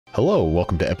Hello,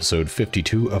 welcome to episode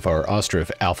 52 of our Ostriv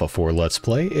Alpha 4 Let's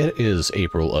Play. It is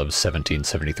April of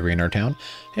 1773 in our town,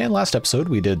 and last episode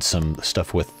we did some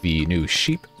stuff with the new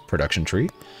sheep production tree.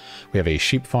 We have a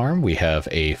sheep farm, we have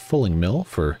a fulling mill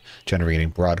for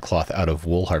generating broadcloth out of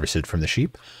wool harvested from the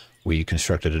sheep. We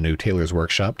constructed a new tailor's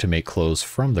workshop to make clothes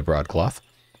from the broadcloth.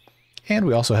 And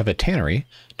we also have a tannery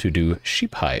to do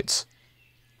sheep hides,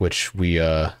 which we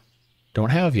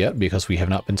don't have yet because we have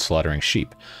not been slaughtering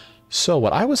sheep. So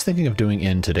what I was thinking of doing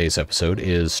in today's episode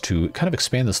is to kind of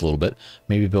expand this a little bit,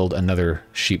 maybe build another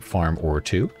sheep farm or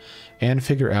two, and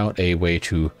figure out a way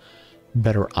to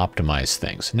better optimize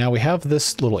things. Now we have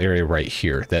this little area right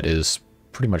here that is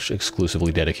pretty much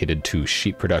exclusively dedicated to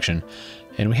sheep production,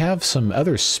 and we have some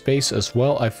other space as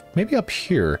well. Maybe up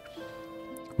here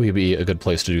would be a good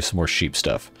place to do some more sheep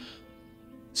stuff.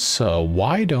 So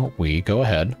why don't we go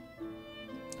ahead?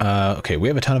 Okay, we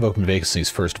have a ton of open vacancies,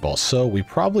 first of all, so we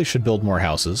probably should build more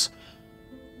houses.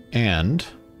 And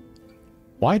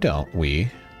why don't we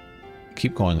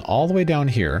keep going all the way down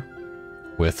here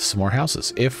with some more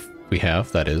houses? If we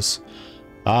have, that is.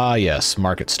 Ah, yes,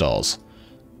 market stalls.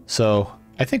 So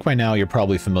I think by now you're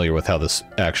probably familiar with how this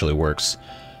actually works.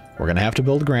 We're going to have to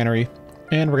build a granary,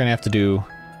 and we're going to have to do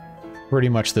pretty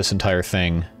much this entire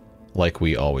thing like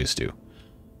we always do.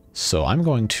 So I'm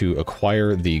going to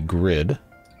acquire the grid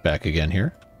back again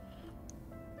here.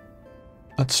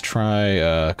 Let's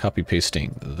try copy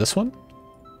pasting this one.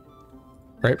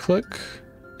 Right click.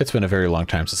 It's been a very long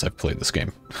time since I've played this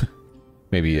game.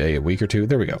 Maybe a week or two.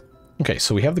 There we go. Okay,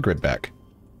 so we have the grid back.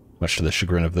 Much to the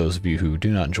chagrin of those of you who do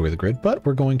not enjoy the grid, but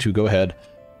we're going to go ahead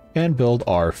and build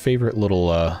our favorite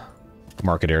little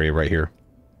market area right here.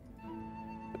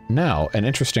 Now, an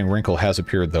interesting wrinkle has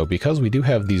appeared though, because we do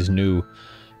have these new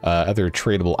other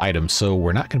tradable items, so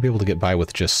we're not going to be able to get by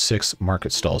with just 6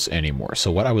 market stalls anymore.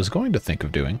 So what I was going to think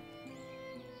of doing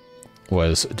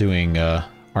was doing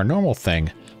our normal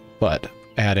thing, but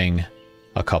adding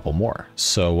a couple more.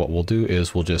 So what we'll do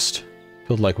is we'll just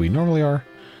build like we normally are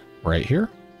right here.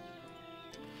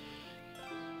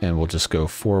 And we'll just go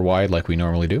 4 wide like we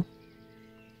normally do.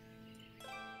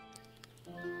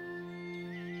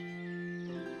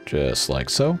 Just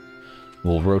like so.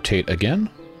 We'll rotate again.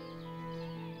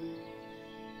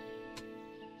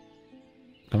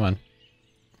 Come on.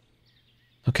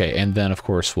 Okay, and then of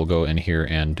course we'll go in here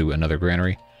and do another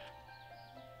granary.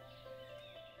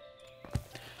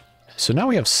 So now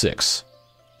we have 6.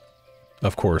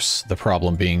 Of course, the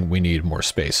problem being we need more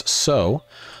space. So,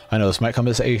 I know this might come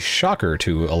as a shocker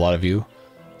to a lot of you.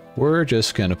 We're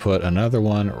just going to put another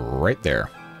one right there.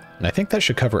 And I think that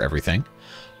should cover everything.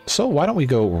 So why don't we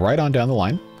go right on down the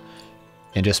line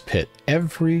and just pit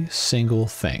every single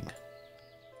thing.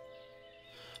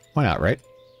 Why not, right?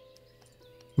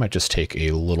 Might just take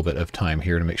a little bit of time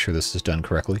here to make sure this is done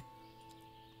correctly.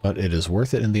 But it is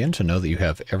worth it in the end to know that you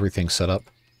have everything set up.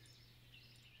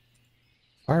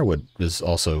 Firewood is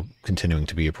also continuing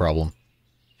to be a problem.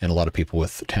 And a lot of people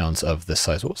with towns of this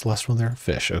size. What was the last one there?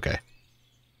 Fish, okay.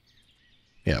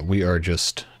 Yeah, we are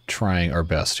just trying our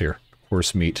best here.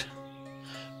 Horse meat,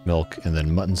 milk, and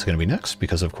then mutton's going to be next.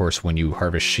 Because, of course, when you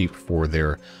harvest sheep for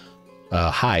their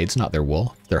hides, not their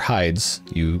wool, their hides,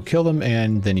 you kill them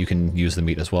and then you can use the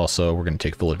meat as well, so we're going to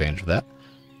take full advantage of that.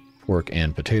 Pork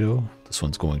and potato. This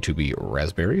one's going to be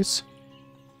raspberries.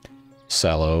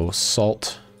 Sallow,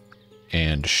 salt,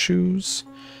 and shoes.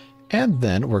 And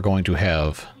then we're going to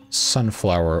have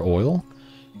sunflower oil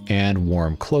and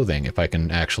warm clothing, if I can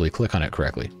actually click on it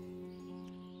correctly.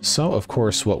 So, of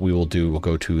course, what we will do, we'll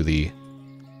go to the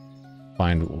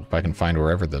if I can find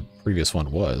wherever the previous one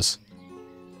was.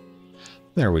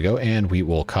 There we go, and we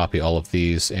will copy all of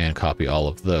these and copy all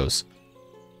of those.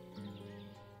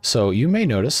 So you may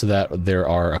notice that there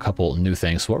are a couple new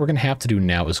things. So what we're going to have to do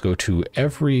now is go to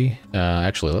every...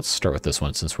 actually, let's start with this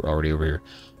one since we're already over here.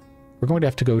 We're going to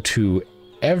have to go to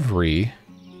every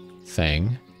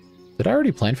thing. Did I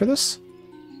already plan for this?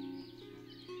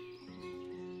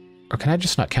 Or can I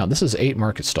just not count? This is 8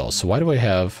 market stalls, so why do I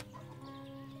have...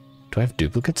 Do I have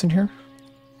duplicates in here?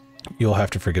 You'll have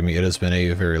to forgive me, it has been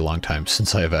a very long time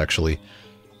since I have actually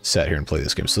sat here and played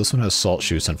this game. So this one has salt,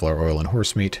 shoes, sunflower oil, and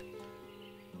horse meat.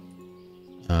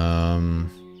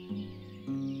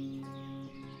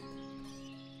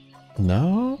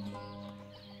 No?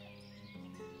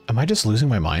 Am I just losing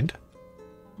my mind?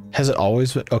 Has it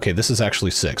always been? Okay, this is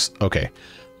actually 6. Okay,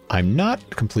 I'm not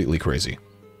completely crazy.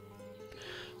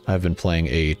 I've been playing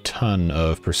a ton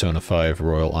of Persona 5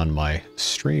 Royal on my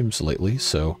streams lately,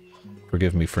 so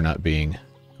forgive me for not being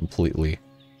completely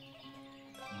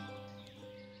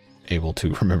able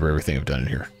to remember everything I've done in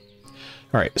here.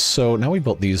 Alright, so now we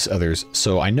built these others.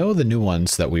 So I know the new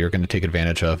ones that we are going to take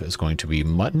advantage of is going to be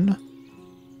mutton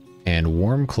and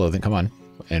warm clothing. Come on.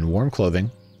 And warm clothing.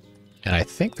 And I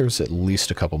think there's at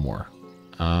least a couple more.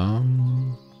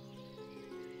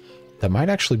 That might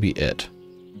actually be it.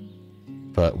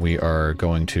 But we are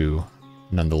going to,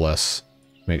 nonetheless,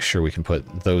 make sure we can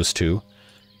put those two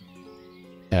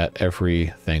at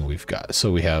everything we've got. So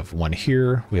we have one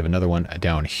here. We have another one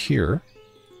down here.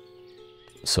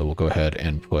 So we'll go ahead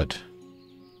and put...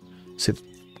 See,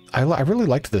 I really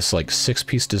liked this like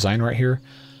 6-piece design right here,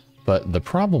 but the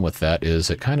problem with that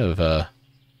is it kind of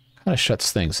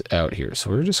shuts things out here. So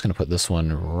we're just going to put this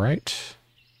one right...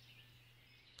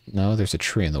 No, there's a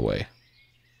tree in the way.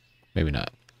 Maybe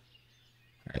not.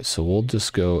 Alright, so we'll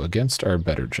just go against our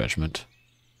better judgment.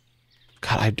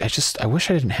 God, I wish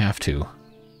I didn't have to.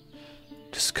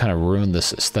 Just kind of ruin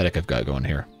this aesthetic I've got going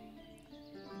here.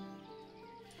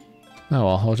 Oh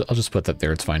well, I'll just put that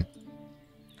there, it's fine.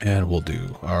 And we'll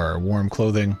do our warm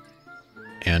clothing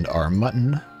and our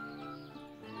mutton.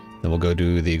 Then we'll go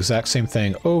do the exact same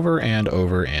thing over and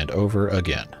over and over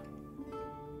again.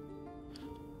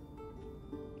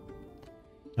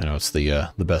 I know it's the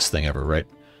best thing ever, right?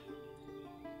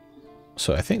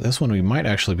 So I think this one we might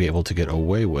actually be able to get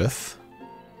away with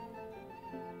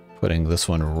putting this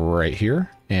one right here,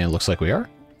 and it looks like we are.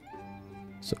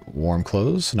 So warm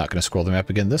clothes, not going to scroll the map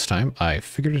again this time, I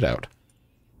figured it out.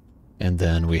 And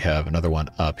then we have another one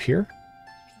up here.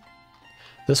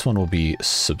 This one will be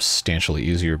substantially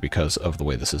easier because of the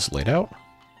way this is laid out.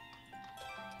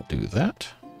 We'll do that.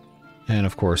 And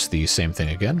of course the same thing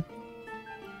again.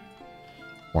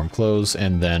 Warm clothes,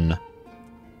 and then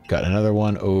got another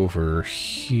one over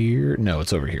here. No,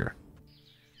 it's over here.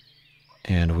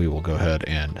 And we will go ahead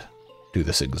and do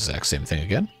this exact same thing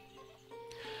again.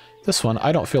 This one,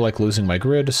 I don't feel like losing my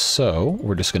grid, so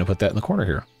we're just going to put that in the corner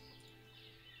here.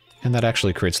 And that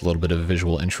actually creates a little bit of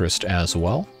visual interest as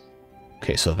well.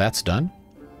 Okay, so that's done.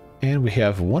 And we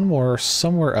have one more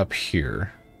somewhere up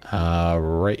here.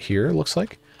 Right here, looks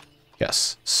like.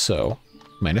 Yes, so,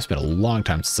 man, it's been a long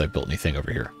time since I built anything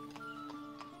over here.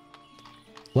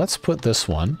 Let's put this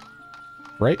one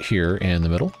right here in the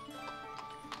middle.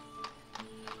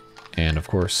 And of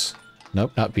course,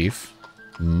 nope, not beef,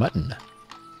 mutton.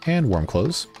 And warm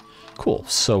clothes. Cool,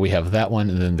 so we have that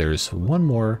one, and then there's one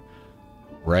more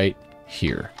right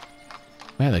here.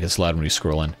 Man, that gets loud when you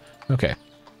scroll in. Okay.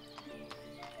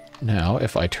 Now,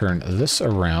 if I turn this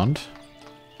around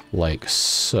like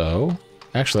so...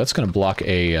 Actually, that's going to block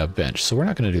a bench, so we're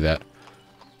not going to do that.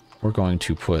 We're going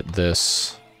to put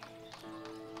this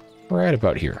right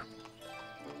about here.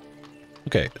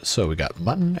 Okay, so we got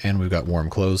mutton, and we've got warm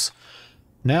clothes.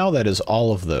 Now that is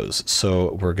all of those,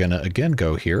 so we're going to again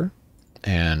go here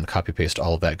and copy paste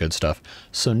all of that good stuff.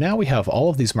 So now we have all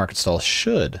of these market stalls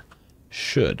should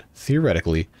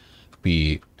theoretically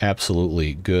be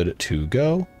absolutely good to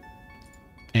go.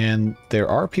 And there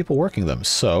are people working them,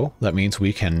 so that means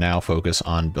we can now focus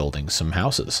on building some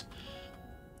houses.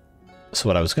 So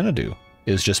what I was going to do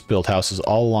is just build houses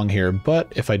all along here,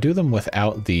 but if I do them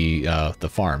without the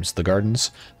farms, the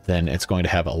gardens, then it's going to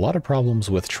have a lot of problems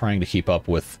with trying to keep up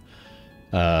with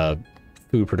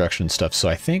food production and stuff. So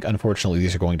I think, unfortunately,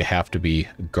 these are going to have to be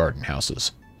garden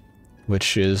houses,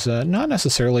 which is not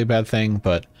necessarily a bad thing,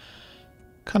 but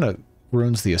kind of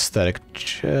ruins the aesthetic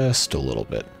just a little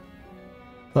bit.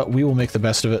 But we will make the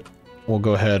best of it. We'll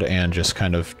go ahead and just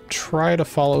kind of try to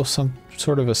follow some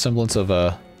sort of a semblance of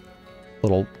a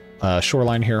little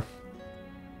shoreline here.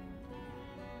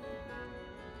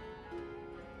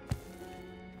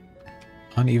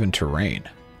 Uneven terrain.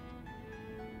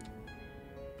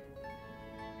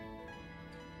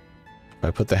 If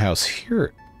I put the house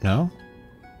here, no?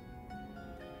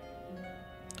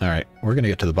 Alright, we're going to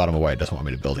get to the bottom of why it doesn't want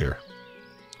me to build here.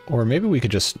 Or maybe we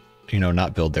could just, you know,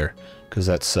 not build there. Because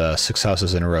that's 6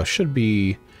 houses in a row. Should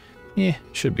be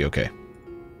okay.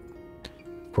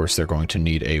 Of course, they're going to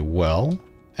need a well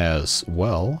as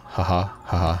well. Haha,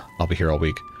 haha. I'll be here all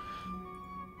week.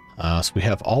 So we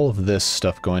have all of this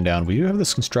stuff going down. We do have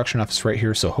this construction office right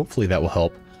here, so hopefully that will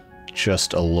help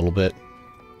just a little bit.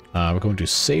 We're going to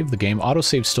save the game.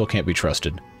 Autosave still can't be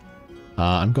trusted.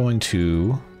 I'm going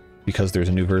to, because there's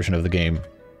a new version of the game,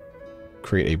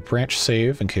 create a branch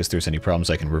save in case there's any problems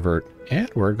I can revert. And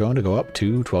we're going to go up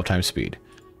to 12 times speed.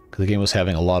 Because the game was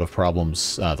having a lot of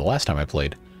problems the last time I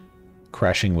played.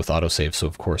 Crashing with autosave, so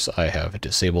of course I have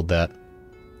disabled that.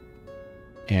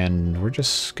 And we're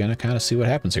just going to kind of see what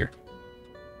happens here.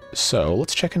 So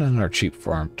let's check in on our sheep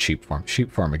farm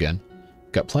again.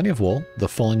 Got plenty of wool. The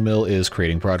fulling mill is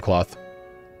creating broadcloth.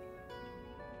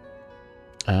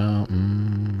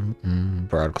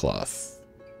 Broadcloth.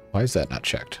 Why is that not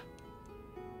checked?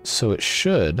 So it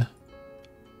should...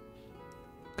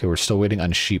 Okay, we're still waiting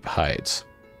on sheep hides.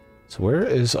 So where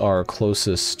is our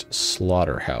closest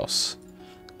slaughterhouse?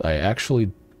 I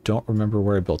actually don't remember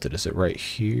where I built it. Is it right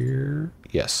here?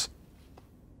 Yes.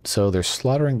 So they're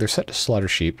slaughtering... They're set to slaughter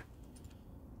sheep.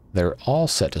 They're all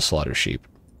set to slaughter sheep.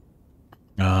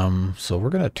 So we're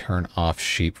going to turn off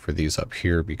sheep for these up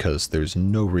here because there's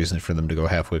no reason for them to go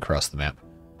halfway across the map.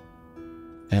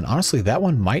 And honestly, that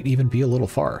one might even be a little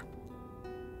far.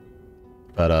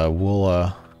 But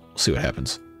we'll see what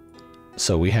happens.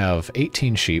 So we have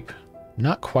 18 sheep.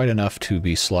 Not quite enough to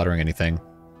be slaughtering anything.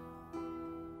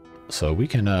 So we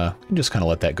can just kind of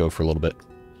let that go for a little bit.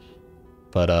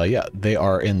 But yeah, they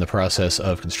are in the process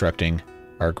of constructing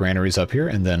our granaries up here,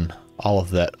 and then all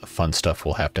of that fun stuff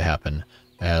will have to happen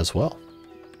as well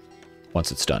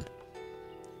once it's done.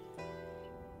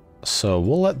 So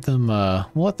we'll let them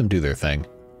do their thing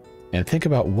and think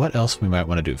about what else we might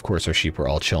want to do. Of course, our sheep are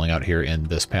all chilling out here in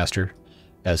this pasture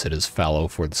as it is fallow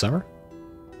for the summer.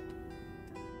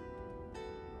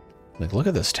 Like, look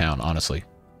at this town, honestly.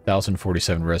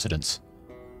 1,047 residents.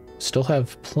 Still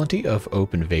have plenty of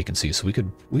open vacancies, so we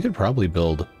could probably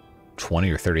build 20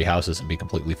 or 30 houses and be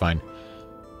completely fine.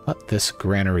 But this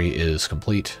granary is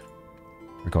complete.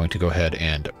 We're going to go ahead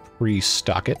and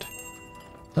pre-stock it.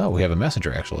 Oh, we have a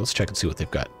messenger, actually. Let's check and see what they've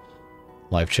got.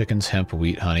 Live chickens, hemp,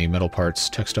 wheat, honey, metal parts,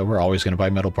 textile. We're always going to buy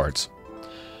metal parts.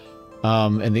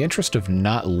 In the interest of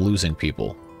not losing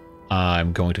people,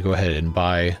 I'm going to go ahead and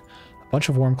buy a bunch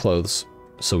of warm clothes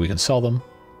so we can sell them.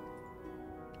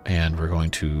 And we're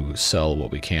going to sell what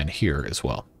we can here as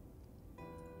well.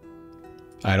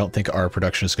 I don't think our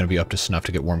production is going to be up to snuff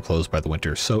to get warm clothes by the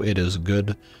winter, so it is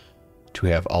good to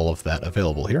have all of that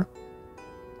available here.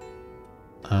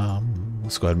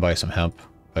 Let's go ahead and buy some hemp,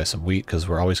 buy some wheat, because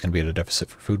we're always going to be at a deficit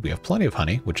for food. We have plenty of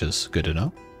honey, which is good to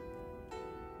know.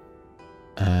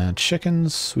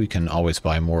 Chickens, we can always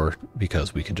buy more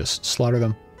because we can just slaughter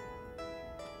them.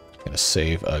 Going to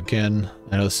save again.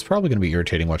 I know this is probably going to be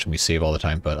irritating watching me save all the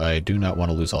time, but I do not want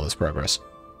to lose all this progress.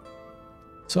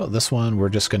 So this one, we're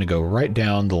just going to go right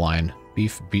down the line.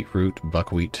 Beef, beetroot,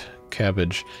 buckwheat,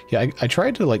 cabbage. Yeah, I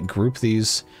tried to like group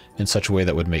these in such a way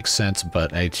that would make sense,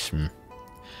 but it's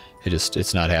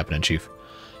not happening, Chief.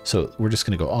 So we're just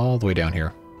going to go all the way down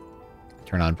here.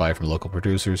 Turn on buy from local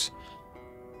producers.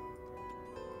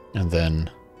 And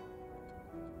then...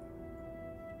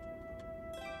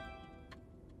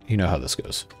 you know how this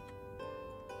goes.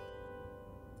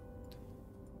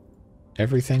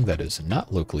 Everything that is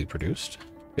not locally produced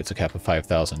gets a cap of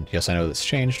 5,000. Yes, I know that's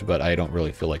changed, but I don't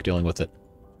really feel like dealing with it.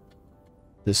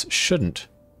 This shouldn't.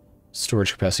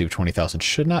 Storage capacity of 20,000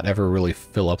 should not ever really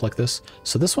fill up like this.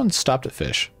 So this one stopped at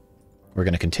fish. We're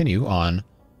going to continue on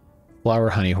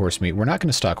flour, honey, horse meat. We're not going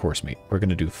to stock horse meat. We're going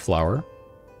to do flour,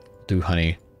 do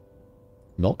honey,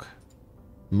 milk,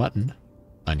 mutton,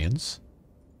 onions.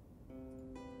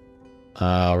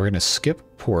 We're going to skip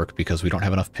pork because we don't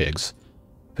have enough pigs.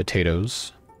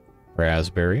 Potatoes,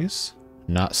 raspberries,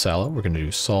 not sallow. We're going to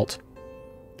do salt.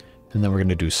 And then we're going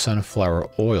to do sunflower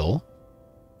oil.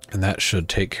 And that should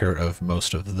take care of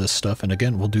most of this stuff. And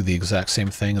again, we'll do the exact same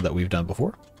thing that we've done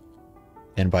before.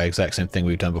 And by exact same thing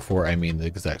we've done before, I mean the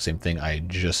exact same thing I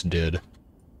just did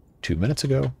 2 minutes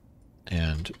ago.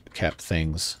 And cap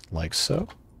things like so.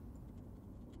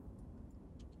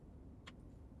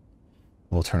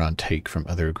 We'll turn on take from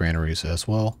other granaries as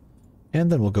well. And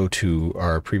then we'll go to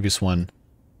our previous one.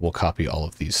 We'll copy all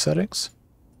of these settings.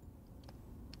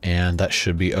 And that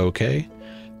should be okay.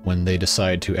 When they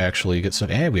decide to actually get stuff,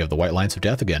 and we have the white lines of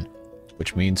death again,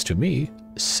 which means to me,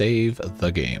 save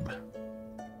the game.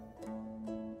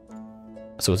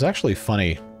 So it's actually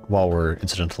funny, while we're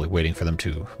incidentally waiting for them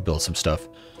to build some stuff,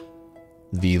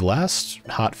 the last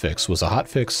hotfix was a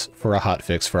hotfix for a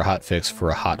hotfix for a hotfix for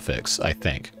a hotfix, I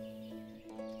think.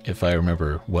 If I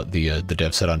remember what the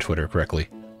dev said on Twitter correctly.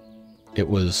 It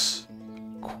was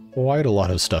quite a lot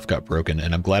of stuff got broken,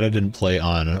 and I'm glad I didn't play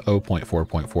on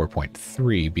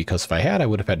 0.4.4.3, because if I had, I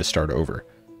would have had to start over.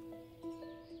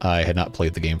 I had not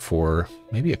played the game for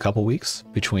maybe a couple weeks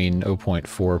between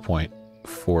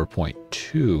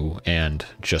 0.4.4.2 and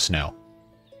just now.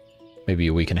 Maybe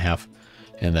a week and a half.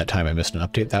 And that time I missed an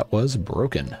update that was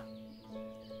broken.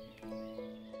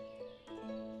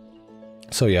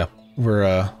 So yeah,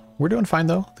 we're doing fine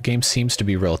though. The game seems to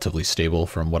be relatively stable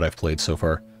from what I've played so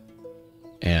far.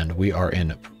 And we are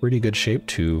in pretty good shape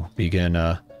to begin,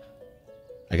 I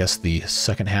guess, the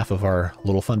second half of our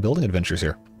little fun building adventures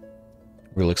here.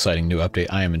 Real exciting new update.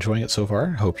 I am enjoying it so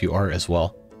far. Hope you are as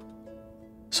well.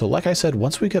 So like I said,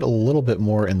 once we get a little bit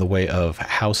more in the way of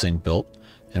housing built,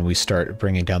 and we start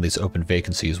bringing down these open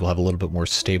vacancies, we'll have a little bit more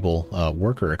stable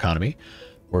worker economy.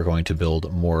 We're going to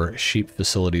build more sheep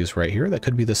facilities right here. That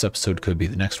could be this episode, could be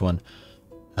the next one.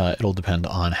 It'll depend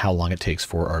on how long it takes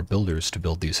for our builders to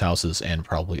build these houses, and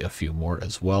probably a few more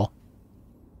as well.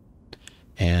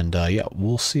 And yeah,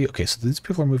 we'll see. Okay, so these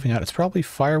people are moving out. It's probably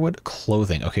firewood,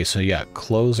 clothing. Okay, so yeah,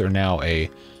 clothes are now a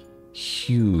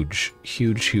huge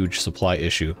supply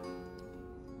issue.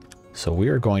 So we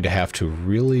are going to have to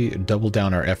really double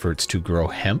down our efforts to grow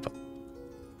hemp.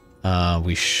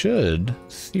 We should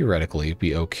theoretically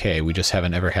be okay. We just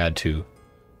haven't ever had to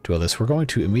do all this. We're going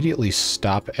to immediately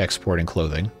stop exporting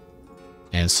clothing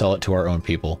and sell it to our own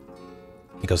people,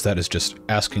 because that is just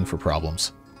asking for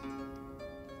problems.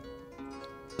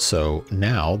 So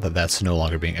now that that's no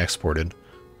longer being exported,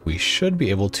 we should be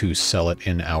able to sell it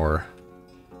in our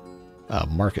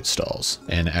market stalls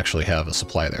and actually have a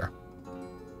supply there.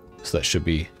 So that should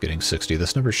be getting 60.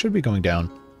 This number should be going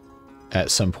down at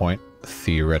some point,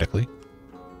 theoretically.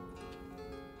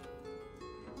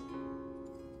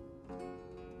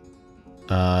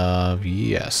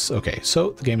 Yes. Okay,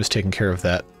 so the game is taking care of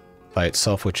that by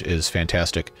itself, which is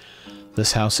fantastic.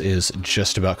 This house is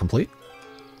just about complete.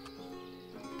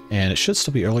 And it should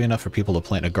still be early enough for people to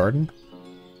plant a garden.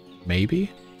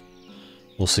 Maybe.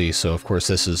 We'll see. So, of course,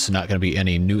 this is not going to be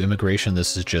any new immigration.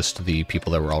 This is just the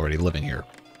people that were already living here.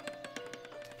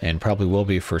 And probably will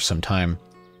be for some time,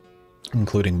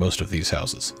 including most of these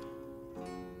houses.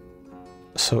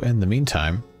 So, in the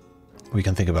meantime, we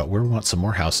can think about where we want some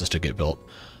more houses to get built.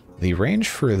 The range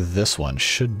for this one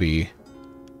should be,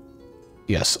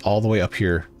 yes, all the way up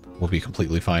here will be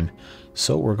completely fine.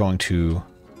 So we're going to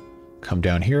come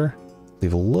down here,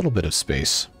 leave a little bit of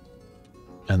space,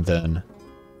 and then,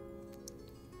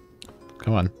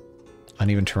 come on,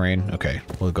 uneven terrain. Okay,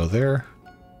 we'll go there,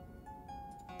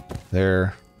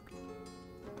 there,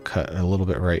 cut a little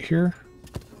bit right here,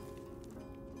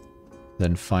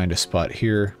 then find a spot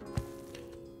here.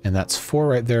 And that's 4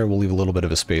 right there. We'll leave a little bit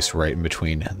of a space right in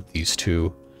between these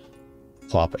two.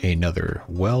 Plop another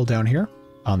well down here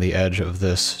on the edge of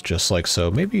this, just like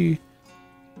so. Maybe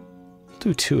we'll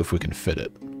do 2 if we can fit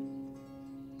it.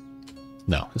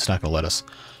 No, it's not going to let us.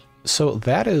 So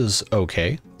that is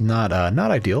okay. Not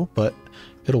ideal, but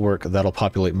it'll work. That'll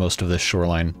populate most of this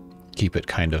shoreline. Keep it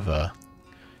kind of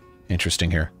interesting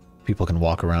here. People can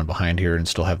walk around behind here and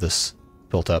still have this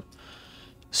built up.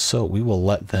 So we will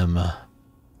let them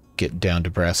get down to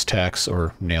brass tacks,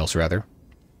 or nails rather,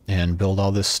 and build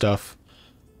all this stuff.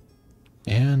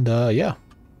 And yeah,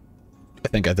 I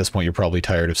think at this point you're probably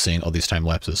tired of seeing all these time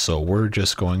lapses, so we're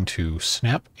just going to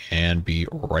snap and be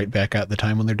right back at the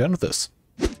time when they're done with this.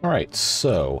 Alright,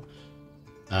 so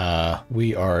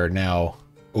we are now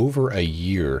over a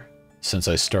year since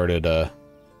I started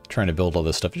trying to build all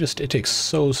this stuff. It takes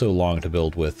so long to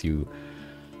build with you.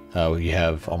 You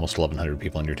have almost 1,100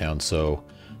 people in your town, so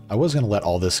I was going to let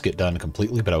all this get done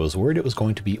completely, but I was worried it was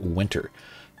going to be winter.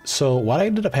 So what I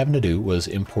ended up having to do was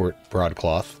import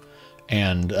broadcloth,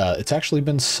 and it's actually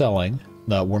been selling,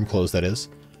 warm clothes that is.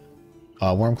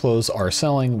 Warm clothes are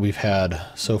selling. We've had,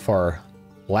 so far,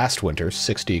 last winter,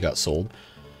 60 got sold,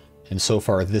 and so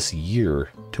far this year,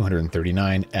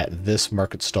 239 at this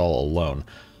market stall alone.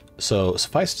 So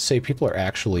suffice to say, people are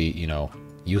actually, you know,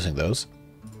 using those.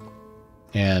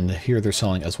 And here they're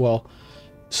selling as well.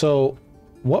 So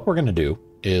what we're going to do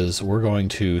is we're going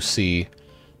to see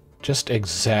just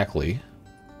exactly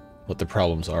what the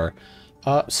problems are.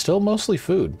 Still mostly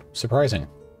food. Surprising.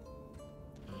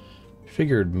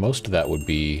 Figured most of that would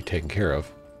be taken care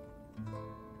of.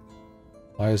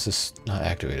 Why is this not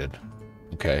activated?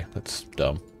 Okay, that's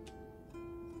dumb.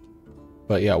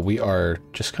 But yeah, we are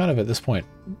just kind of at this point,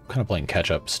 kind of playing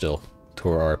catch up still to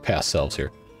our past selves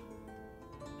here.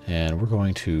 And we're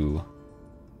going to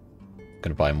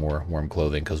buy more warm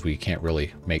clothing because we can't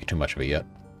really make too much of it yet.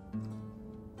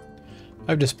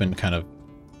 I've just been kind of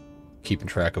keeping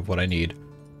track of what I need.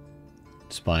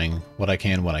 Just buying what I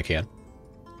can when I can.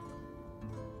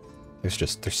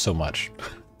 There's so much.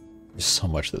 There's so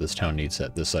much that this town needs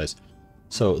at this size.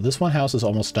 So this one house is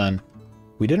almost done.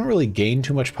 We didn't really gain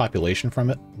too much population from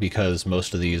it because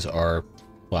most of these are,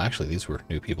 well, actually these were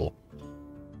new people.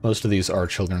 Most of these are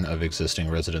children of existing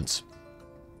residents.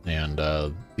 And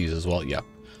these as well, yeah.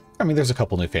 I mean, there's a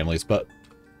couple new families, but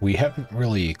we haven't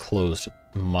really closed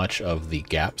much of the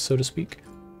gap, so to speak.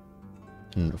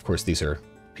 And of course, these are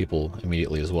people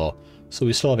immediately as well. So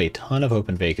we still have a ton of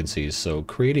open vacancies, so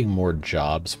creating more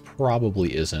jobs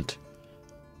probably isn't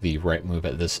the right move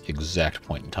at this exact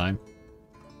point in time.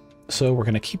 So we're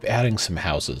going to keep adding some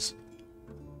houses.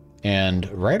 And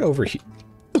right over here,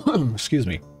 excuse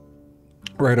me,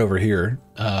 right over here,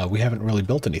 we haven't really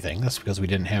built anything. That's because we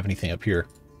didn't have anything up here.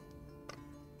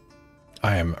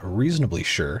 I am reasonably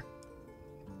sure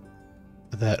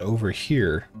that over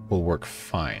here will work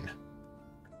fine.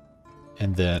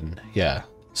 And then, yeah,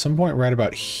 some point right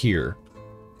about here,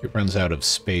 it runs out of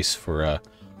space for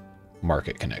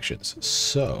market connections.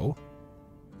 So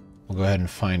we'll go ahead and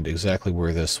find exactly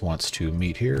where this wants to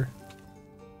meet here.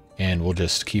 And we'll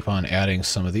just keep on adding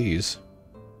some of these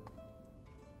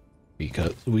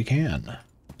because we can.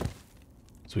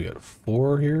 So we got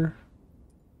 4 here.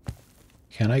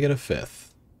 Can I get a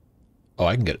 5th? Oh,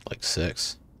 I can get like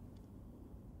 6.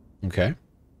 Okay.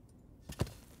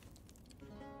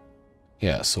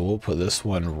 Yeah, so we'll put this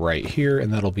one right here,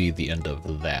 and that'll be the end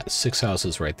of that. 6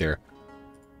 houses right there.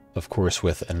 Of course,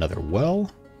 with another well.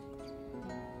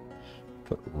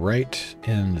 Put right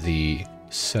in the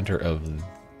center of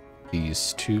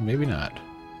these 2. Maybe not.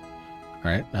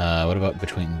 Alright, what about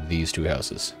between these 2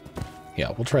 houses?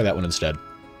 Yeah, we'll try that one instead.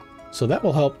 So that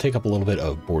will help take up a little bit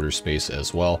of border space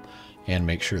as well, and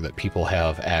make sure that people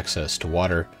have access to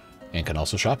water and can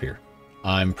also shop here.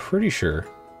 I'm pretty sure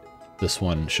this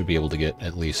one should be able to get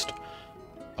at least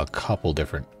a couple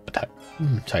different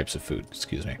types of food.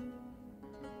 Excuse me.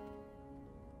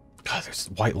 God, there's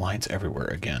white lines everywhere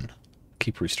again.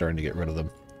 Keep restarting to get rid of them.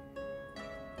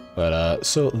 But,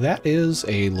 so that is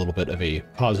a little bit of a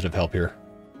positive help here.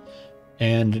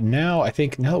 And now, I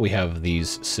think, now that we have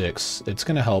these 6, it's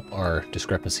going to help our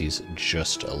discrepancies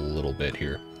just a little bit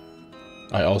here.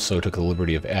 I also took the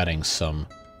liberty of adding some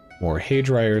more hay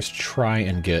dryers to try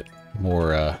and get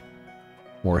more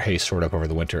hay stored up over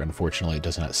the winter. Unfortunately, it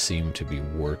does not seem to be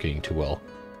working too well.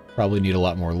 Probably need a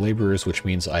lot more laborers, which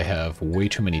means I have way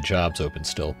too many jobs open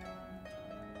still.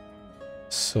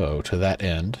 So, to that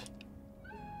end,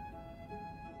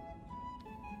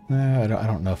 I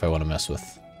don't know if I want to mess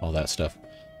with all that stuff.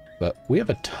 But we have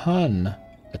a ton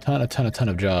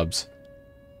of jobs.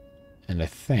 And I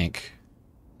think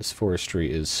this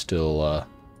forestry is still,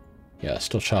 yeah,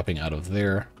 still chopping out of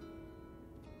there.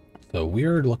 So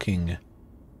we're looking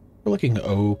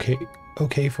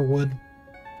okay for wood.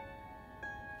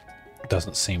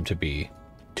 Doesn't seem to be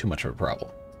too much of a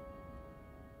problem.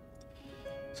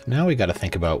 So now we got to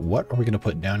think about what are we going to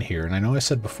put down here. And I know I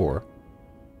said before,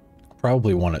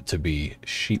 probably want it to be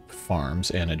sheep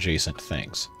farms and adjacent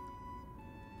things.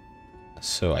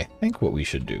 So I think what we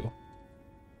should do,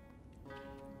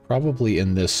 probably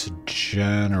in this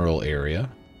general area,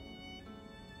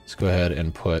 let's go ahead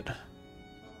and put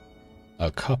a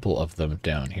couple of them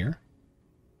down here.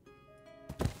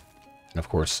 And of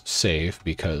course, save,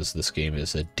 because this game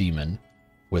is a demon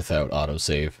without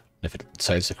autosave. If it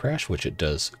decides to crash, which it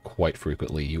does quite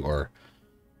frequently, you are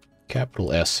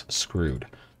capital S screwed.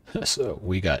 So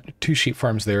we got 2 sheep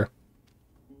farms there.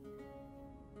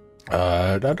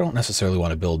 I don't necessarily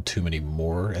want to build too many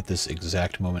more at this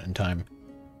exact moment in time,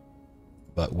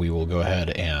 but we will go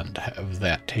ahead and have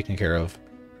that taken care of.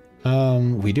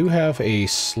 We do have a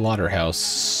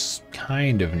slaughterhouse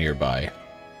kind of nearby.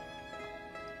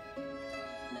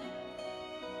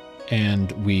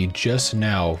 And we just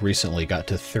now recently got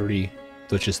to 30,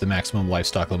 which is the maximum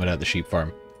livestock limit at the sheep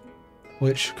farm.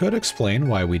 Which could explain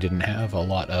why we didn't have a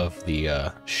lot of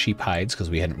the sheep hides, because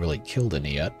we hadn't really killed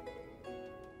any yet.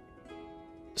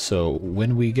 So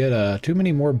when we get too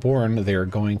many more born, they're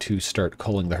going to start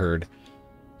culling the herd,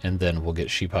 and then we'll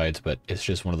get sheep hides, but it's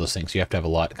just one of those things. You have to have a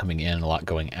lot coming in and a lot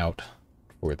going out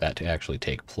for that to actually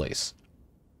take place.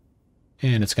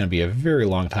 And it's going to be a very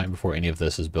long time before any of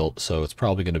this is built, so it's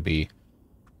probably going to be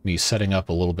me setting up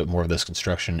a little bit more of this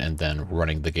construction and then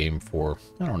running the game for,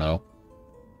 I don't know,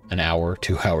 an hour,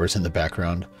 2 hours in the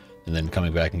background, and then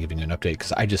coming back and giving you an update,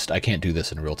 because I can't do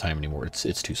this in real time anymore.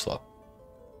 It's too slow.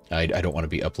 I don't want to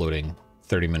be uploading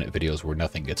 30-minute videos where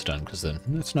nothing gets done, because then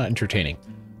it's not entertaining.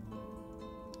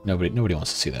 Nobody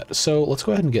wants to see that. So let's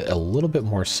go ahead and get a little bit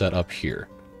more set up here.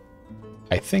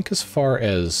 I think as far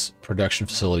as production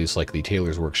facilities like the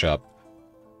tailor's workshop,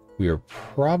 we are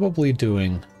probably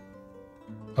doing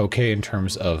okay in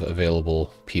terms of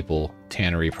available people.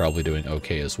 Tannery probably doing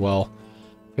okay as well.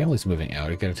 Family's moving out.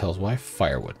 You're going to tell us why?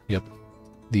 Firewood. Yep.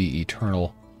 The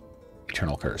eternal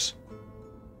curse.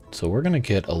 So we're going to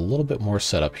get a little bit more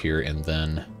set up here, and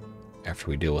then after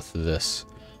we deal with this...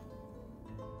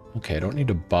 Okay, I don't need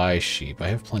to buy sheep. I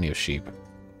have plenty of sheep.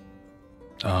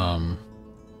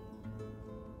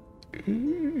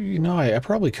 You know, I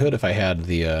probably could if I had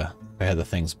the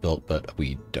things built, but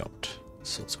we don't.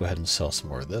 So let's go ahead and sell some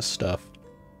more of this stuff.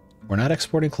 We're not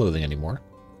exporting clothing anymore.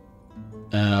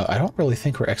 I don't really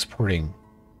think we're exporting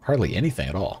hardly anything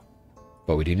at all.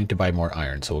 But we do need to buy more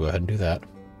iron, so we'll go ahead and do that.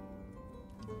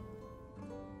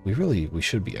 We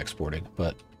should be exporting,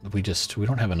 but we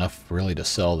don't have enough really to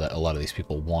sell that a lot of these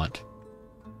people want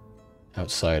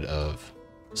outside of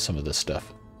some of this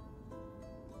stuff.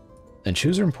 And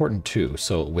shoes are important too,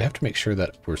 so we have to make sure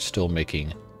that we're still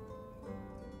making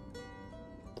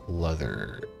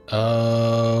leather.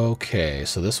 Okay,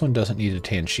 so this one doesn't need a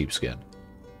tan sheepskin.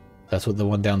 That's what the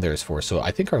one down there is for. So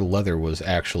I think our leather was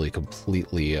actually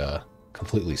completely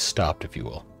stopped, if you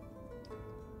will.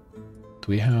 Do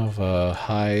we have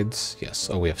hides? Yes.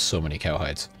 Oh, we have so many cow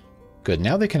hides. Good.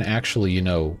 Now they can actually, you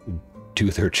know, do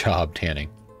their job tanning.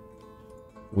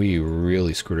 We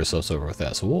really screwed ourselves over with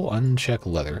that. So we'll uncheck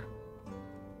leather.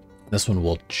 This one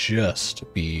will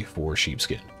just be for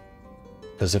sheepskin.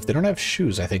 Because if they don't have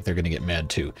shoes, I think they're going to get mad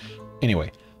too.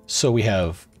 Anyway, so we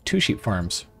have 2 sheep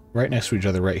farms right next to each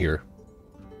other right here.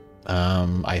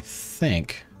 I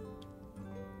think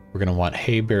we're going to want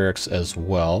hay barracks as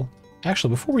well.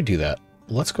 Actually, before we do that,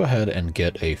 let's go ahead and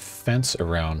get a fence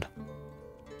around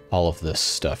all of this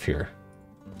stuff here.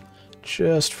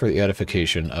 Just for the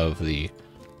edification of the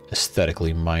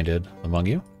aesthetically minded among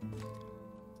you.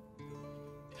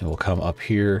 And we'll come up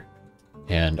here.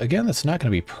 And again, that's not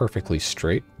going to be perfectly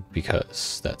straight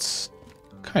because that's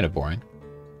kind of boring.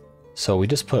 So we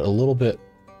just put a little bit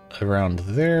around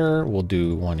there. We'll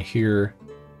do one here.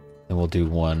 Then we'll do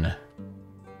one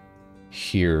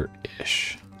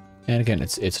here-ish. And again,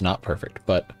 it's not perfect,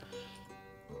 but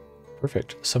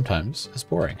perfect sometimes is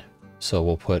boring. So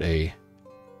we'll put a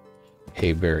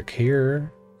hay barrack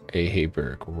here, a hay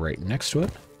barrack right next to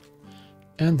it.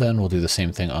 And then we'll do the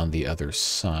same thing on the other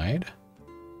side.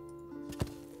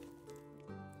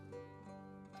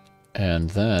 And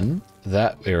then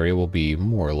that area will be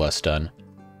more or less done.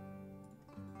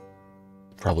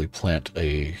 Probably plant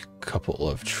a couple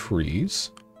of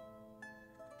trees.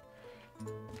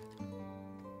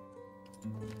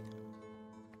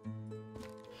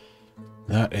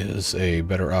 That is a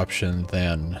better option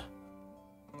than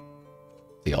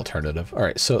the alternative. All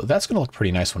right, so that's going to look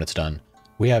pretty nice when it's done.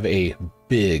 We have a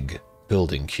big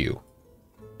building queue.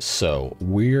 So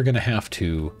we're going to have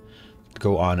to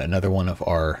go on another one of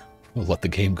our... We'll let the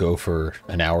game go for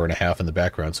an hour and a half in the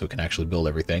background so we can actually build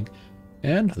everything.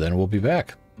 And then we'll be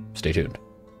back. Stay tuned.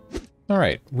 All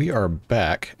right, we are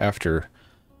back after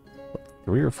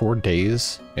 3 or 4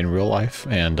 days in real life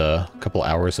and a couple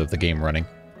hours of the game running.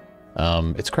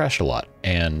 It's crashed a lot,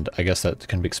 and I guess that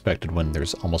can be expected when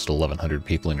there's almost 1,100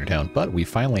 people in your town, but we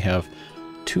finally have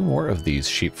 2 more of these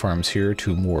sheep farms here,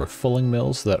 2 more fulling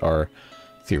mills that are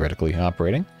theoretically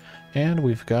operating, and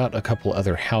we've got a couple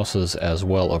other houses as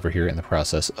well over here in the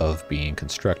process of being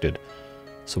constructed.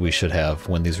 So we should have,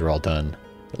 when these are all done,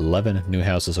 11 new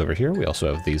houses over here. We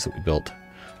also have these that we built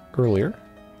earlier,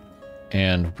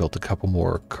 and built a couple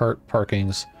more cart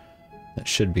parkings that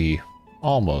should be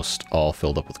almost all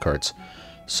filled up with carts.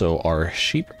 So our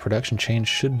sheep production chain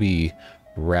should be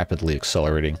rapidly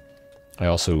accelerating. I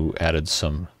also added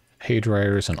some hay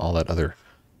dryers and all that other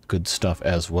good stuff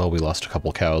as well. We lost a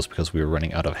couple cows because we were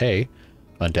running out of hay,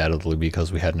 undoubtedly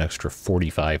because we had an extra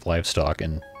 45 livestock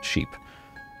and sheep.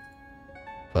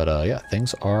 But yeah,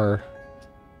 things are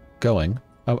going.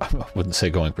 I wouldn't say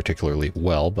going particularly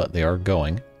well, but they are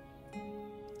going.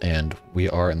 And we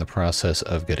are in the process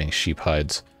of getting sheep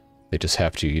hides. They just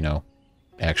have to, you know,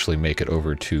 actually make it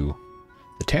over to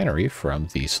the tannery from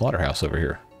the slaughterhouse over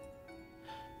here.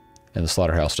 And the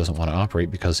slaughterhouse doesn't want to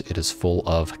operate because it is full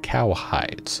of cow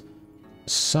hides.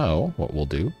 So what we'll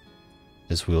do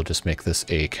is we'll just make this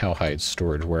a cowhide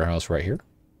storage warehouse right here.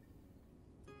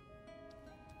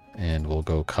 And we'll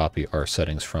go copy our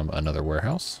settings from another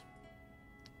warehouse.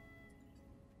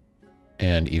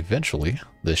 And eventually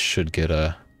this should get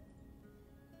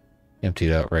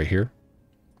emptied out right here.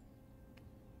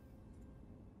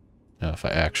 Now if I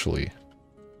actually,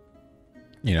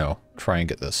 you know, try and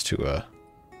get this to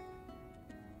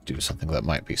do something that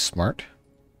might be smart.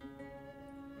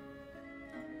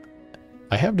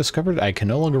 I have discovered I can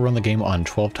no longer run the game on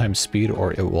 12 times speed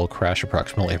or it will crash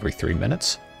approximately every 3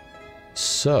 minutes.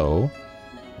 So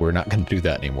we're not going to do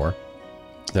that anymore.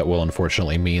 That will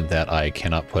unfortunately mean that I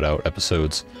cannot put out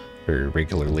episodes very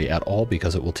regularly at all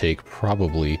because it will take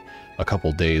probably a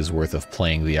couple days worth of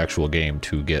playing the actual game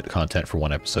to get content for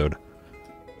one episode.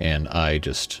 And I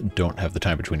just don't have the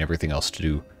time between everything else to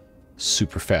do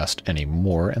super fast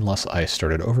anymore unless I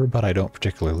start it over, but I don't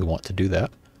particularly want to do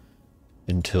that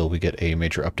until we get a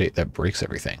major update that breaks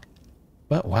everything.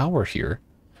 But while we're here,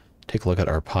 take a look at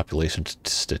our population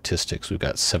statistics. We've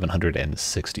got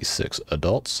 766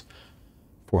 adults,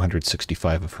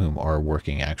 465 of whom are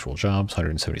working actual jobs,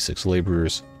 176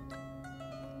 laborers.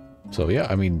 So yeah,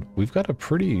 I mean, we've got a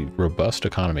pretty robust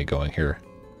economy going here.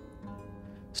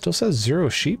 Still says 0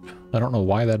 sheep. I don't know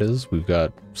why that is. We've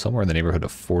got somewhere in the neighborhood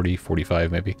of 40,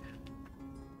 45 maybe.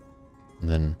 And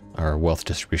then our wealth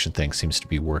distribution thing seems to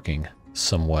be working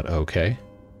somewhat okay.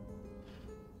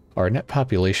 Our net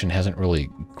population hasn't really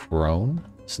grown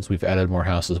since we've added more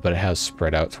houses, but it has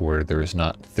spread out to where there is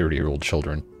not 30-year-old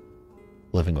children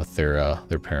living with their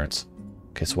parents.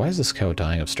 Okay, so why is this cow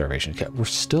dying of starvation? Okay, we're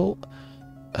still...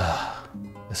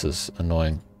 this is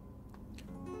annoying.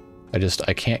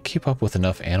 I can't keep up with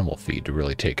enough animal feed to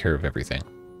really take care of everything.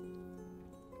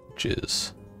 Which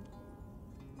is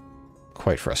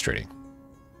quite frustrating.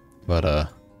 But,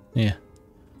 yeah.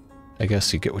 I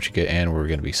guess you get what you get, and we're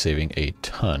going to be saving a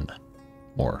ton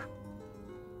more.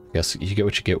 I guess you get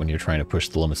what you get when you're trying to push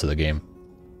the limits of the game.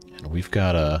 And we've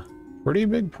got a pretty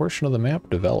big portion of the map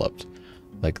developed.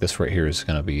 Like this right here is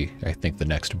going to be, I think, the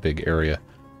next big area.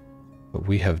 But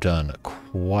we have done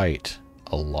quite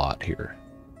a lot here.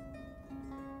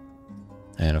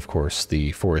 And of course,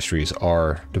 the forestries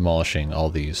are demolishing all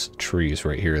these trees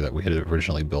right here that we had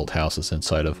originally built houses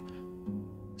inside of.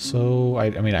 So, I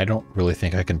mean, I don't really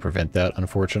think I can prevent that,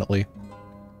 unfortunately.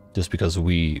 Just because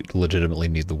we legitimately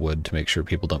need the wood to make sure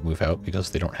people don't move out because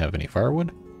they don't have any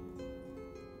firewood.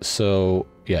 So,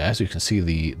 yeah, as you can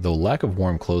see, the lack of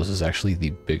warm clothes is actually the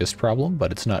biggest problem,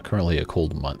 but it's not currently a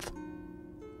cold month.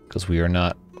 Because we are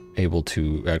not able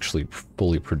to actually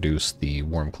fully produce the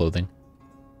warm clothing.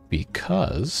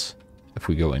 Because, if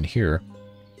we go in here,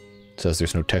 it says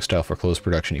there's no textile for clothes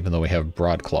production, even though we have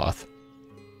broadcloth.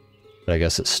 But I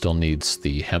guess it still needs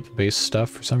the hemp-based stuff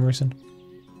for some reason.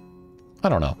 I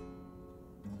don't know.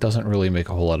 Doesn't really make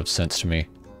a whole lot of sense to me.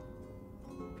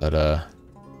 But,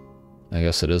 I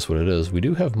guess it is what it is. We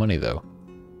do have money, though.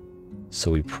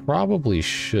 So we probably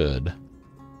should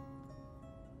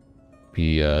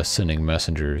be sending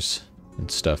messengers and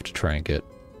stuff to try and get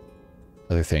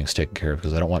other things taken care of,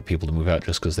 because I don't want people to move out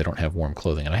just because they don't have warm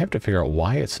clothing. And I have to figure out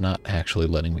why it's not actually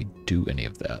letting me do any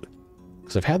of that.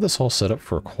 Because I've had this all set up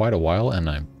for quite a while,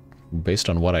 and based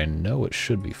on what I know, it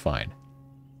should be fine.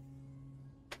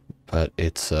 But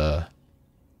it's, for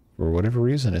whatever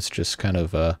reason, it's just kind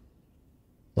of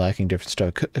lacking different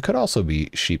stuff. It could also be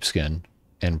sheepskin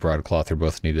and broadcloth are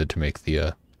both needed to make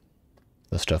the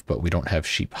stuff, but we don't have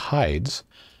sheep hides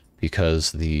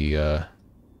because the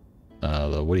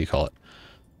what do you call it?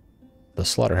 The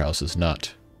slaughterhouse is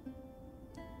not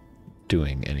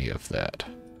doing any of that.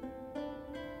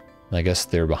 And I guess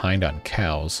they're behind on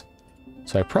cows.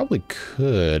 So I probably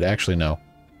could... Actually, no.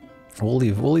 We'll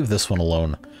leave this one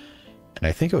alone. And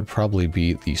I think it would probably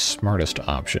be the smartest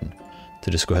option to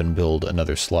just go ahead and build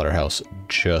another slaughterhouse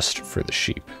just for the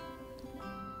sheep.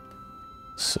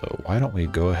 So why don't we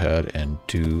go ahead and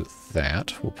do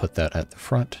that? We'll put that at the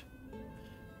front.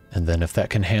 And then if that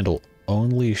can handle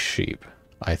only sheep,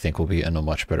 I think we'll be in a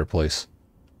much better place.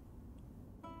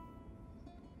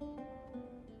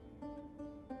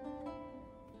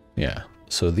 Yeah,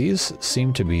 so these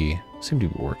seem to be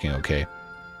working okay.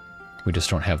 We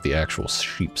just don't have the actual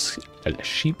sheep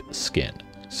skin.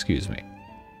 Excuse me.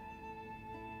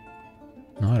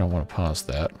 No, I don't want to pause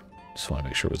that. Just want to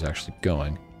make sure it was actually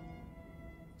going.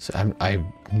 So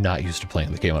I'm not used to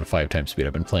playing the game on 5 times speed.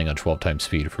 I've been playing on 12 times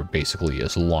speed for basically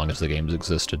as long as the game's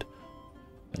existed.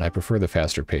 And I prefer the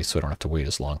faster pace so I don't have to wait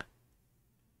as long.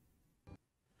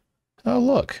 Oh,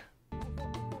 look.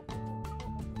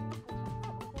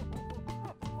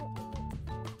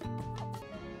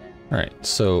 Alright,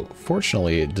 so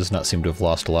fortunately it does not seem to have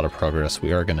lost a lot of progress.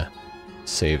 We are going to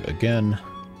save again.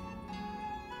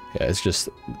 Yeah, it's just,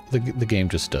 the game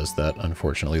just does that.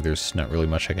 Unfortunately, there's not really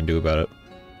much I can do about it.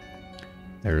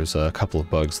 There's a couple of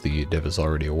bugs the dev is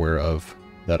already aware of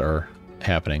that are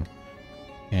happening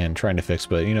and trying to fix,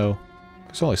 but you know,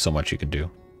 there's only so much you can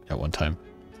do at one time.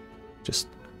 Just,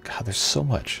 God, there's so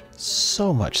much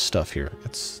stuff here.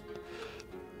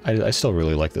 I still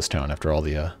really like this town after all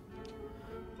the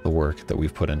work that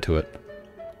we've put into it.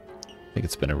 I think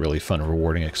it's been a really fun,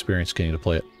 rewarding experience getting to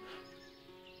play it.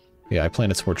 Yeah, I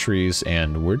planted some more trees,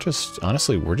 and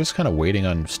honestly, we're just kind of waiting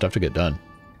on stuff to get done.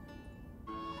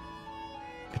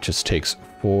 It just takes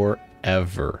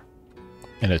forever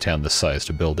in a town this size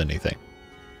to build anything.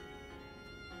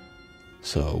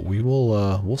 So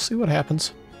we'll see what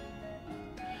happens.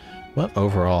 But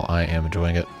overall, I am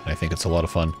enjoying it. I think it's a lot of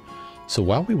fun. So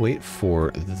while we wait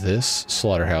for this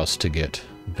slaughterhouse to get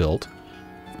built,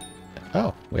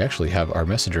 oh, we actually have our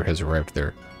messenger has arrived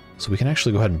there. So we can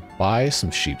actually go ahead and buy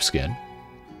some sheepskin,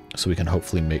 so we can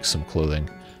hopefully make some clothing.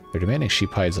 They're demanding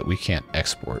sheep hides that we can't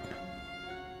export.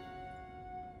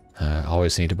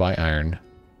 Always need to buy iron.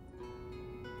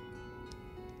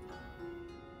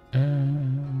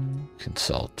 Can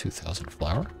sell 2,000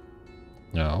 flour.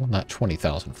 No, not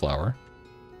 20,000 flour.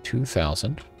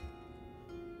 2,000.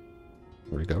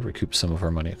 Where'd we go? Recoup some of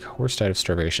our money. Horse died of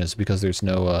starvation is because there's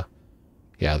no,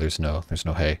 yeah, there's no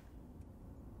hay.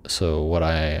 So what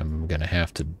I am going to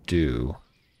have to do...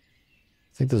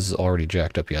 I think this is already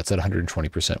jacked up. Yeah, it's at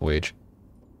 120% wage.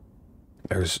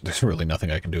 There's really nothing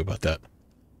I can do about that.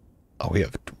 Oh, we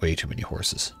have way too many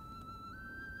horses.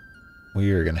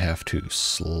 We are going to have to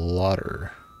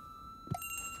slaughter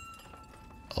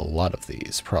a lot of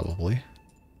these, probably.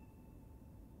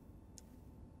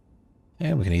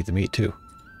 And we can eat the meat, too.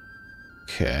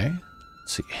 Okay.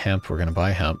 Let's see, hemp. We're going to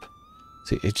buy hemp.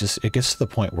 See, it gets to the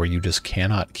point where you just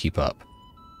cannot keep up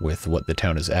with what the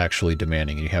town is actually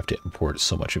demanding, and you have to import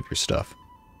so much of your stuff.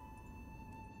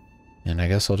 And I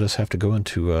guess I'll just have to go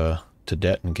into to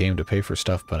debt and game to pay for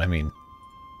stuff, but I mean,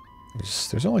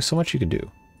 there's only so much you can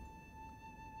do.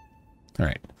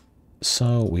 Alright.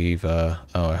 So we've, oh,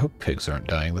 I hope pigs aren't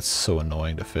dying. That's so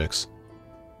annoying to fix.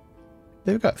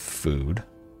 They've got food.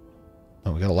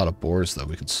 Oh, we got a lot of boars, though.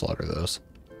 We could slaughter those.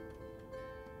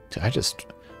 I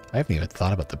haven't even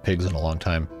thought about the pigs in a long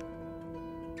time.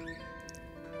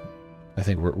 I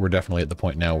think we're definitely at the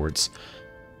point now where it's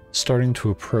starting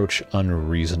to approach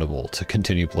unreasonable to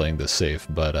continue playing this safe,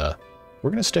 but we're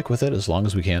going to stick with it as long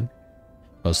as we can.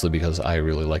 Mostly because I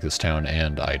really like this town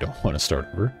and I don't want to start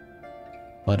over.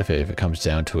 But if it comes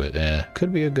down to it,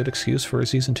 could be a good excuse for a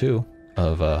Season 2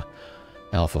 of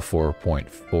Alpha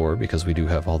 4.4, because we do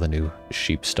have all the new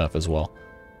sheep stuff as well.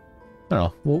 I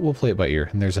don't know, we'll play it by ear.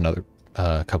 And there's another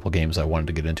couple games I wanted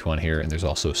to get into on here, and there's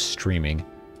also streaming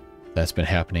that's been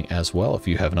happening as well. If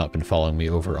you have not been following me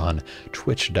over on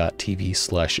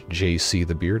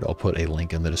twitch.tv/jcthebeard, I'll put a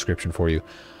link in the description for you.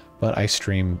 But I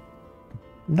stream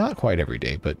not quite every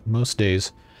day, but most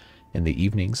days in the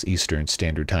evenings, Eastern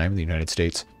Standard Time in the United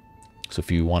States. So if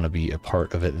you want to be a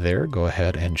part of it there, go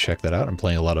ahead and check that out. I'm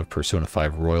playing a lot of Persona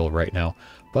 5 Royal right now,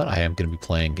 but I am going to be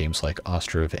playing games like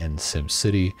Ostriv and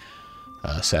SimCity,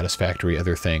 Satisfactory,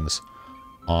 other things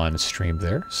on stream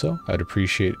there. So I'd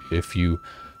appreciate if you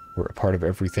were a part of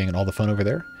everything and all the fun over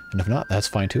there. And if not, that's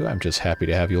fine too. I'm just happy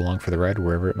to have you along for the ride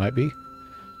wherever it might be.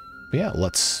 But yeah,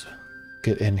 let's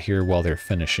get in here while they're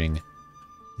finishing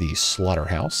the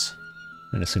slaughterhouse.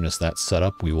 And as soon as that's set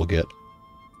up, we will get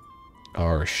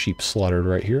our sheep slaughtered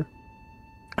right here.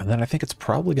 And then I think it's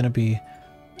probably going to be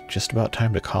just about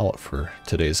time to call it for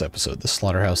today's episode. The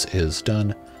slaughterhouse is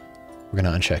done. We're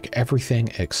going to uncheck everything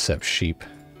except sheep.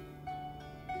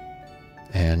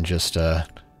 And just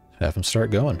have them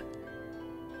start going.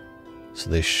 So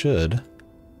they should,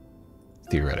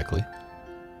 theoretically,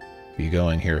 be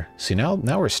going here. See, now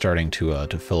we're starting to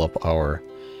fill up our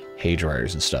hay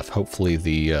dryers and stuff. Hopefully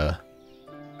the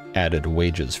added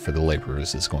wages for the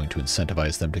laborers is going to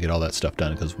incentivize them to get all that stuff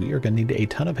done, because we are going to need a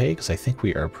ton of hay, because I think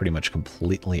we are pretty much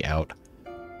completely out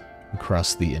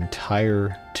across the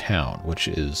entire town, which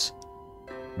is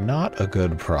not a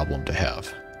good problem to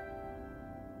have.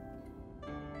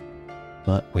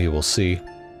 But we will see.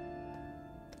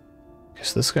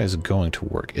 Because this guy's going to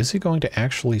work. Is he going to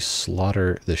actually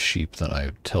slaughter the sheep that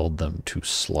I've told them to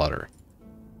slaughter?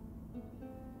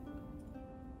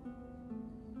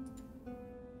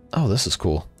 Oh, this is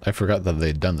cool. I forgot that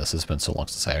they'd done this. It's been so long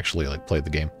since I actually played the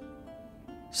game.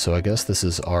 So I guess this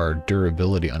is our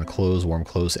durability on clothes, warm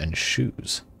clothes, and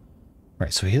shoes.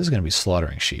 Right, so he is going to be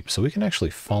slaughtering sheep. So we can actually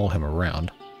follow him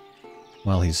around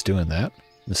while he's doing that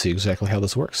and see exactly how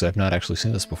this works. I've not actually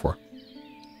seen this before.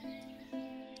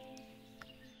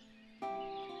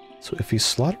 So if he's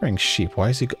slaughtering sheep,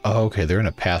 why is he... Oh, okay, they're in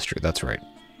a pasture. That's right.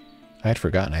 I had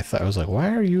forgotten. I was like, why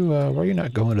are you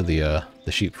not going to the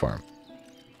sheep farm?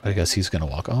 I guess he's going to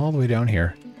walk all the way down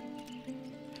here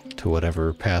to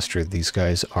whatever pasture these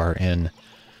guys are in,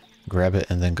 grab it,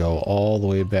 and then go all the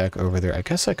way back over there. I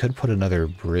guess I could put another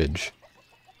bridge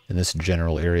in this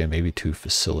general area maybe to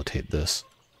facilitate this.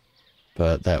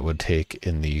 But that would take,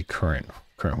 in the current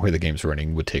way the game's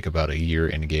running, would take about a year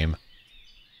in-game.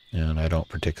 And I don't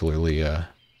particularly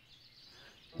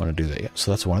want to do that yet. So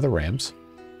that's one of the rams.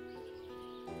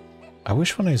 I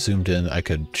wish when I zoomed in I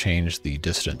could change the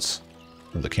distance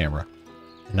of the camera,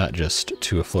 not just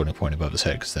to a floating point above his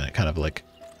head, because then it kind of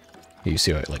you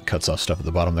see how it cuts off stuff at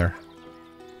the bottom there.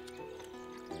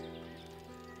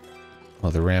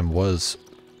 Well, the ram was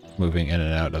moving in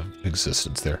and out of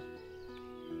existence there.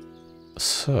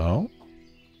 So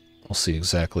we'll see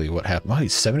exactly what happened. Wow,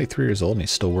 he's 73 years old and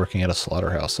he's still working at a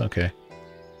slaughterhouse. Okay.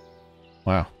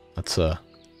 Wow, that's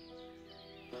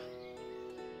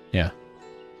yeah.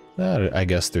 I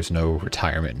guess there's no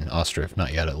retirement in Ostriv,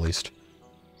 not yet at least.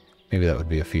 Maybe that would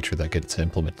be a feature that gets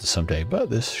implemented someday, but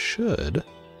this should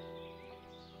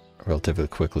relatively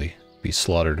quickly be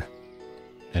slaughtered.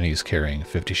 And he's carrying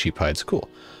 50 sheep hides. Cool.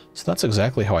 So that's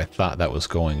exactly how I thought that was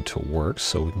going to work.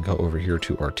 So we can go over here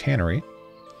to our tannery.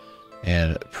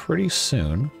 And pretty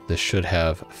soon, this should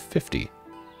have 50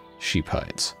 sheep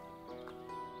hides.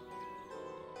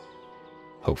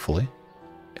 Hopefully.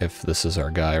 If this is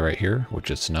our guy right here, which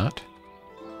it's not.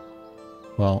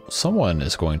 Well, someone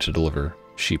is going to deliver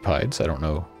sheep hides. I don't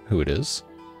know who it is.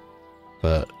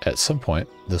 But at some point,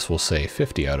 this will say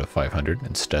 50 out of 500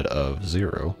 instead of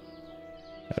 0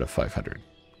 out of 500.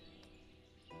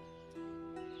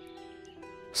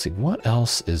 Let's see, what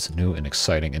else is new and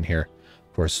exciting in here?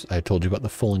 Of course, I told you about the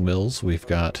fulling mills. We've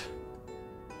got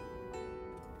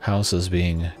houses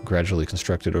being gradually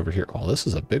constructed over here. Oh, this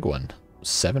is a big one.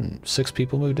 6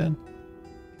 people moved in?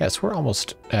 Yes, we're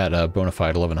almost at a bona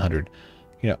fide 1100.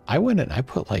 You know, I went and I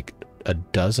put like a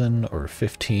dozen or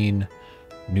 15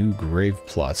 new grave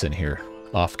plots in here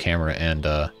off camera, and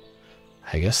I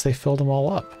guess they filled them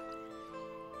all up.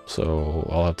 So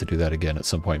I'll have to do that again at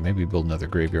some point. Maybe build another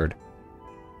graveyard.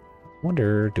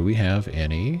 Wonder, do we have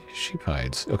any sheep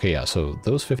hides? Okay, yeah, so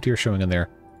those 50 are showing in there.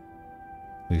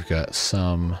 We've got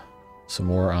some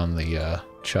more on the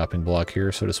chopping block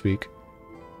here, so to speak.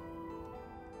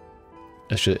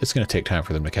 It's going to take time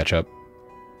for them to catch up.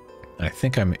 And I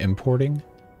think I'm importing,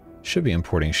 should be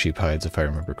importing sheep hides if I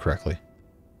remember correctly.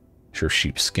 Sure,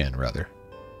 sheep skin, rather.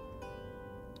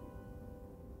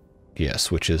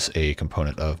 Yes, which is a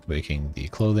component of making the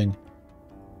clothing.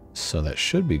 So that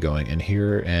should be going in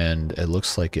here, and it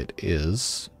looks like it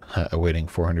is. Awaiting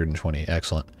 420.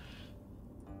 Excellent.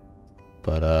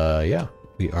 But, yeah,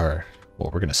 we are... Well,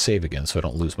 we're going to save again so I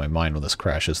don't lose my mind when this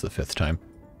crashes the 5th time.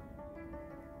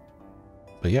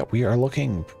 But yeah, we are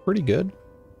looking pretty good.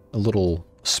 A little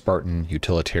Spartan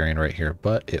utilitarian right here,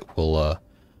 but it will,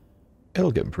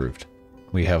 it'll get improved.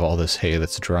 We have all this hay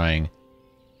that's drying.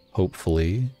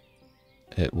 Hopefully,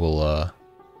 it will,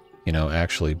 you know,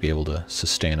 actually be able to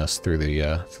sustain us through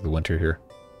the winter here.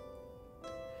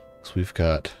 So we've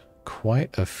got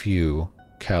quite a few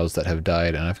cows that have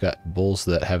died, and I've got bulls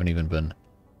that haven't even been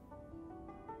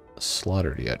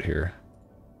slaughtered yet here.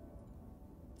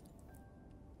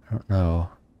 I don't know.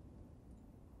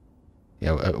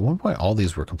 Yeah, at one point all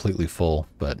these were completely full,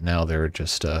 but now they're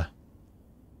just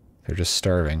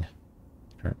starving.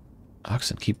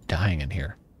 Oxen keep dying in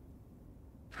here.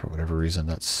 For whatever reason,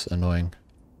 that's annoying.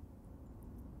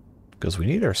 Because we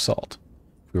need our salt.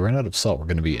 If we run out of salt, we're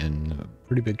going to be in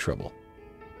pretty big trouble.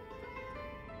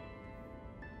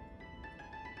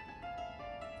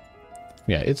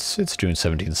 Yeah, it's June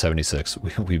 1776.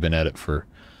 We've been at it for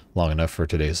long enough for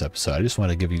today's episode. I just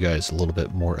want to give you guys a little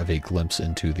bit more of a glimpse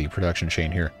into the production chain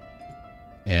here.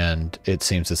 And it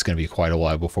seems it's going to be quite a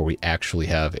while before we actually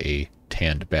have a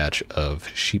tanned batch of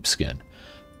sheepskin.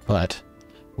 But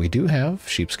we do have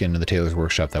sheepskin in the tailor's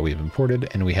workshop that we've imported,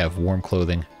 and we have warm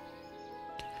clothing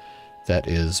that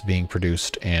is being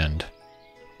produced, and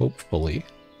hopefully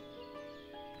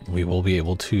we will be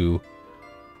able to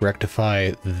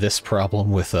rectify this problem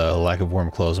with a lack of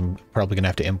warm clothes. I'm probably going to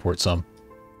have to import some.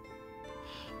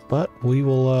 But we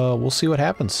will, we'll see what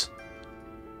happens.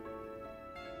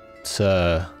 It's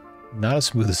not as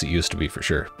smooth as it used to be for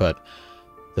sure, but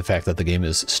the fact that the game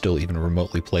is still even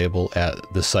remotely playable at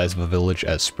the size of a village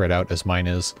as spread out as mine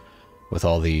is, with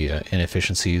all the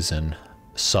inefficiencies and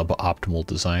suboptimal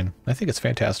design, I think it's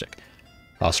fantastic.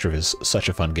 Ostriv is such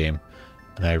a fun game,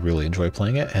 and I really enjoy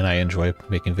playing it, and I enjoy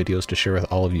making videos to share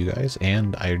with all of you guys,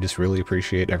 and I just really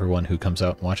appreciate everyone who comes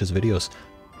out and watches videos.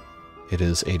 It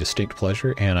is a distinct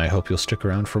pleasure, and I hope you'll stick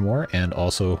around for more, and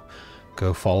also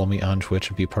go follow me on Twitch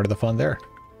and be part of the fun there.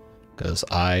 Because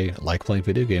I like playing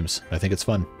video games. I think it's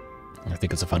fun. I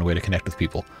think it's a fun way to connect with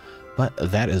people. But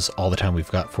that is all the time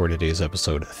we've got for today's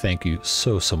episode. Thank you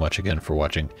so much again for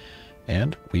watching,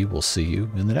 and we will see you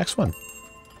in the next one.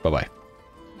 Bye-bye.